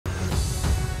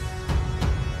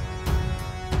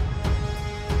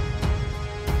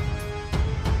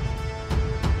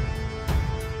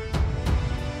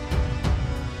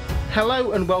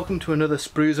Hello and welcome to another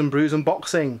Sprues and Brews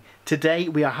unboxing. Today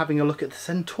we are having a look at the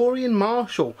Centaurion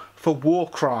Marshal for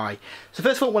Warcry. So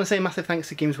first of all I want to say a massive thanks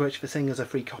to Games Workshop for sending us a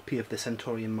free copy of the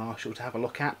Centaurion Marshal to have a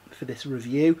look at for this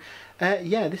review.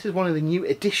 Yeah, this is one of the new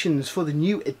editions for the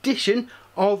new edition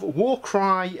of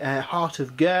Warcry Heart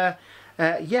of Ger.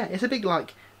 Yeah, it's a big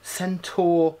like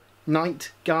centaur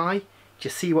knight guy.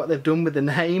 Just see what they've done with the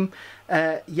name.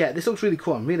 Yeah, this looks really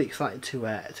cool. I'm really excited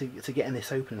to getting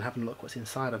this open and having a look what's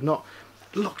inside. I've not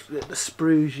looked at the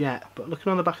sprues yet, but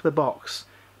looking on the back of the box,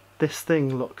 this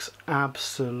thing looks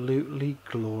absolutely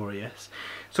glorious.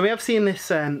 So we have seen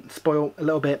this spoil a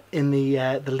little bit in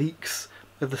the leaks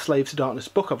of the Slaves to Darkness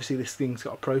book. Obviously this thing's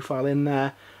got a profile in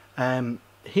there.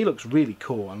 He looks really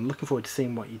cool. I'm looking forward to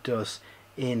seeing what he does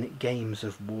in games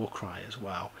of Warcry as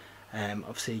well.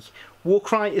 Obviously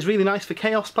Warcry is really nice for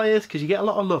Chaos players because you get a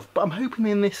lot of love, but I'm hoping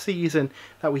in this season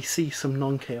that we see some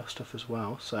non-Chaos stuff as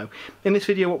well. So in this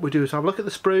video what we'll do is have a look at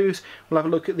the sprues, we'll have a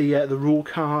look at the rule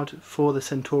card for the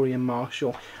Centaurion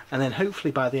Marshal, and then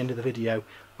hopefully by the end of the video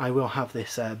I will have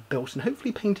this built and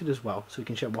hopefully painted as well so we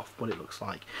can show off what it looks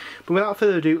like. But without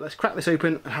further ado, let's crack this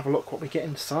open and have a look what we get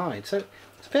inside. So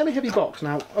it's a fairly heavy box.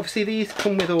 Now obviously these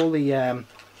come with all the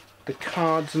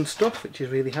cards and stuff, which is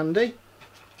really handy.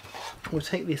 We'll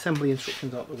take the assembly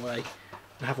instructions out of the way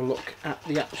and have a look at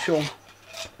the actual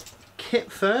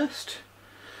kit first.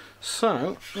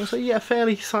 So yeah, a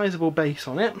fairly sizable base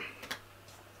on it,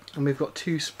 and we've got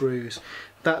two sprues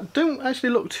that don't actually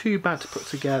look too bad to put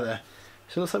together.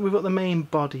 So it looks like we've got the main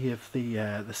body of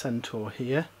the centaur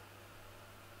here.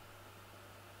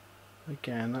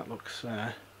 Again, that looks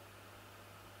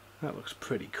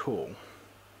pretty cool.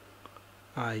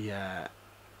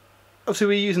 Obviously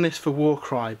we're using this for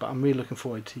Warcry, but I'm really looking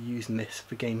forward to using this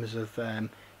for games of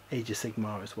Age of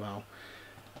Sigmar as well.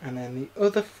 And then the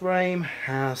other frame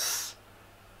has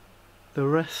the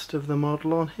rest of the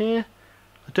model on here.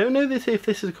 I don't know if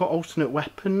this has got alternate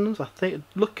weapons. I think,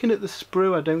 looking at the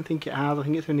sprue, I don't think it has. I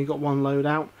think it's only got one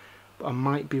loadout, but I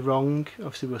might be wrong.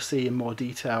 Obviously we'll see in more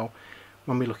detail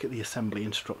when we look at the assembly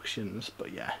instructions,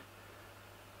 but yeah,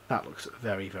 that looks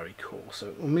very, very cool.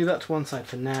 So we'll move that to one side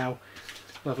for now.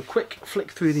 We'll have a quick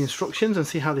flick through the instructions and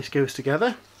see how this goes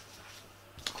together.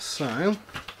 So,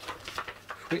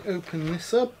 if we open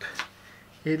this up,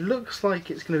 it looks like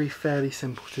it's going to be fairly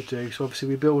simple to do. So obviously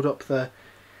we build up the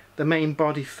main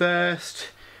body first,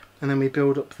 and then we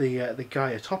build up the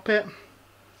guy atop it.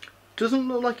 Doesn't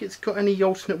look like it's got any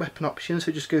alternate weapon options,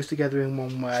 so it just goes together in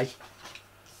one way.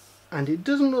 And it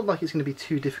doesn't look like it's going to be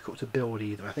too difficult to build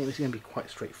either. I think this is going to be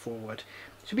quite straightforward.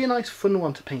 It should be a nice fun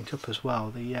one to paint up as well.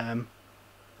 The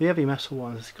heavy metal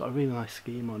one has got a really nice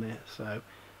scheme on it, so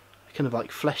kind of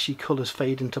like fleshy colours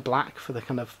fade into black for the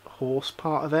kind of horse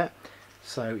part of it.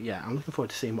 So yeah, I'm looking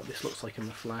forward to seeing what this looks like in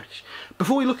the flesh.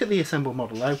 Before we look at the assembled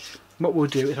model though, what we'll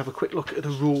do is have a quick look at the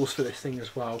rules for this thing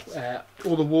as well.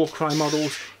 All the Warcry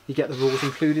models, you get the rules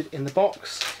included in the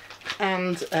box,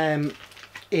 and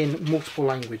in multiple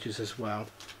languages as well.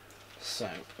 So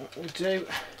what we'll do,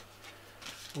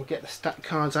 we'll get the stat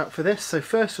cards out for this. So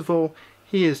first of all,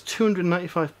 he is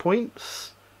 295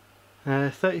 points,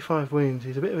 35 wounds.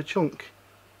 He's a bit of a chunk,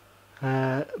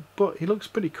 but he looks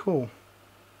pretty cool.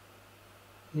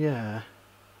 Yeah,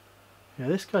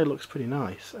 this guy looks pretty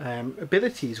nice.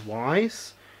 Abilities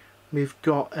wise, we've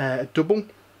got a double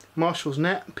Marshal's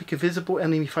Net. Pick a visible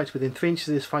enemy fighter within 3 inches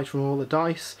of this fighter from all the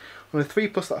dice. On a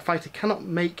 3+, that fighter cannot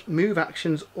make move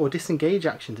actions or disengage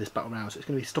actions this battle round, so it's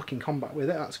going to be stuck in combat with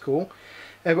it. That's cool.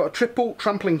 We've got a triple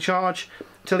trampling charge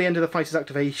until the end of the fighter's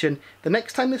activation. The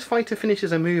next time this fighter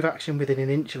finishes a move action within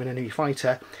an inch of an enemy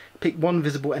fighter, pick one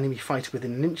visible enemy fighter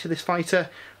within an inch of this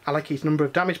fighter. Allocate a number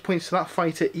of damage points to that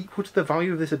fighter equal to the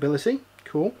value of this ability.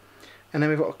 Cool. And then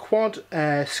we've got a quad,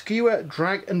 skewer,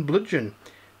 drag and bludgeon.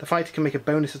 The fighter can make a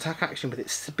bonus attack action with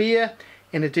its spear.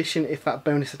 In addition, if that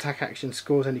bonus attack action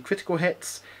scores any critical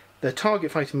hits, the target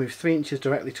fighter moves 3 inches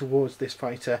directly towards this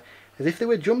fighter as if they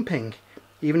were jumping,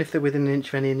 even if they're within an inch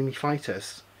of any enemy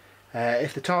fighters.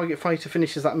 If the target fighter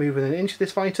finishes that move within an inch of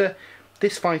this fighter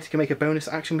can make a bonus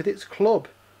action with its club.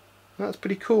 That's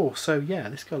pretty cool. So yeah,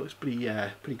 this guy looks pretty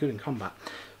good in combat.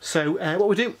 So what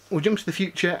we'll do, we'll jump to the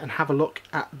future and have a look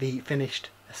at the finished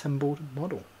assembled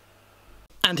model.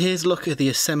 And here's a look at the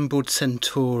assembled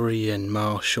Centaurion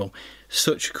Marshal.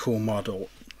 Such a cool model.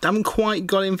 Haven't quite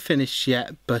got him finished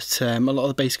yet, but a lot of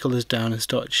the base colours down and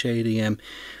started shading him.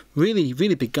 Really,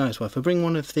 really big guy as well. If I bring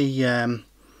one of the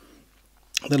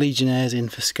Legionnaires in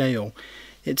for scale,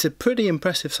 it's a pretty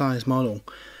impressive size model.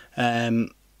 I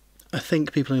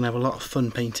think people are going to have a lot of fun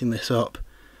painting this up.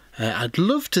 I'd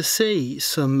love to see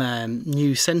some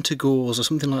new Centaurs or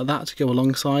something like that to go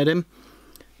alongside him.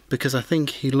 because I think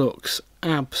he looks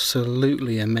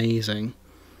absolutely amazing.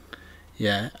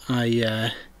 Yeah,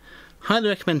 I highly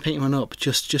recommend painting one up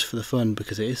just for the fun,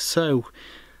 because it is so,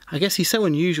 I guess he's so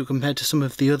unusual compared to some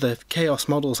of the other Chaos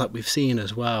models that we've seen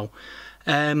as well.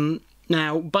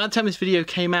 Now, by the time this video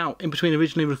came out, in between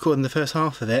originally recording the first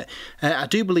half of it, I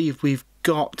do believe we've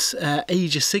got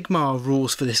Age of Sigmar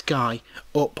rules for this guy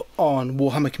up on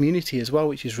Warhammer Community as well,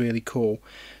 which is really cool.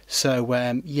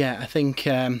 So yeah, I think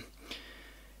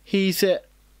he's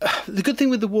the good thing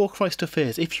with the Warcry stuff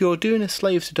is, if you're doing a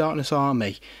Slaves to Darkness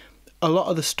army, a lot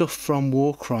of the stuff from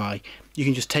Warcry you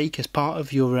can just take as part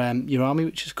of your army,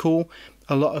 which is cool.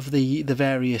 A lot of the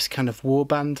various kind of war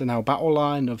bands are now battle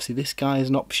line. Obviously this guy is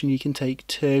an option you can take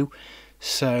too.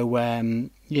 So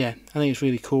yeah, I think it's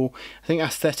really cool. I think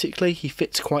aesthetically he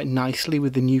fits quite nicely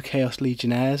with the new Chaos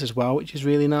Legionnaires as well, which is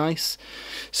really nice.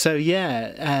 So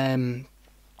yeah,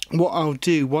 what I'll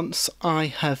do once I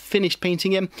have finished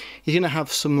painting him, he's going to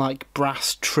have some like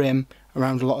brass trim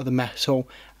around a lot of the metal,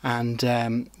 and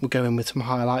we'll go in with some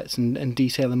highlights and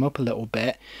detail them up a little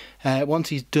bit. Once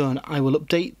he's done, I will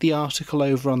update the article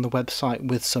over on the website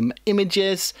with some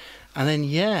images, and then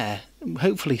yeah,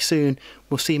 hopefully soon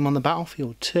we'll see him on the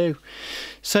battlefield too.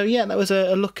 So yeah, that was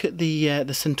a look at the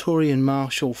Centaurion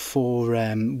Marshal for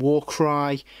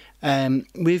Warcry.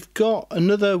 We've got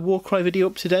another Warcry video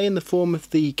up today in the form of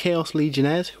the Chaos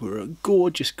Legionnaires, who are a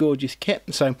gorgeous kit.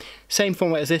 So same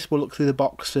format as this, we'll look through the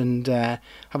box and have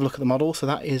a look at the model. So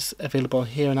that is available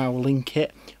here, and I will link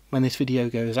it when this video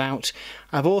goes out.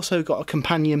 I've also got a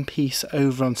companion piece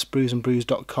over on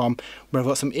spruesandbrews.com where I've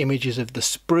got some images of the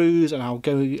sprues, and I'll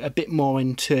go a bit more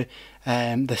into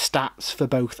the stats for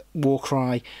both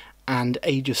Warcry and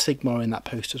Age of Sigmar in that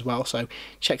post as well, so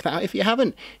check that out if you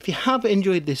haven't. If you have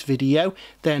enjoyed this video,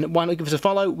 then why not give us a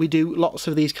follow? We do lots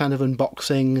of these kind of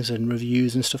unboxings and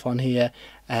reviews and stuff on here.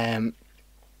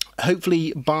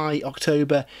 Hopefully by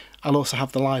October I'll also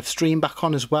have the live stream back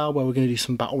on as well, where we're going to do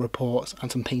some battle reports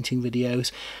and some painting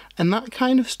videos and that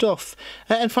kind of stuff.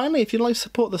 And finally, if you'd like to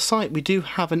support the site, we do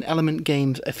have an Element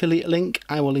Games affiliate link.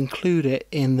 I will include it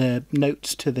in the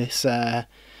notes to this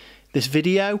this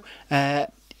video.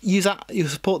 Use that, you'll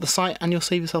support the site and you'll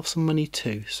save yourself some money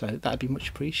too, so that'd be much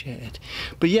appreciated.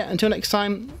 But yeah, until next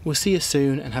time, we'll see you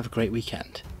soon and have a great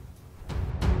weekend.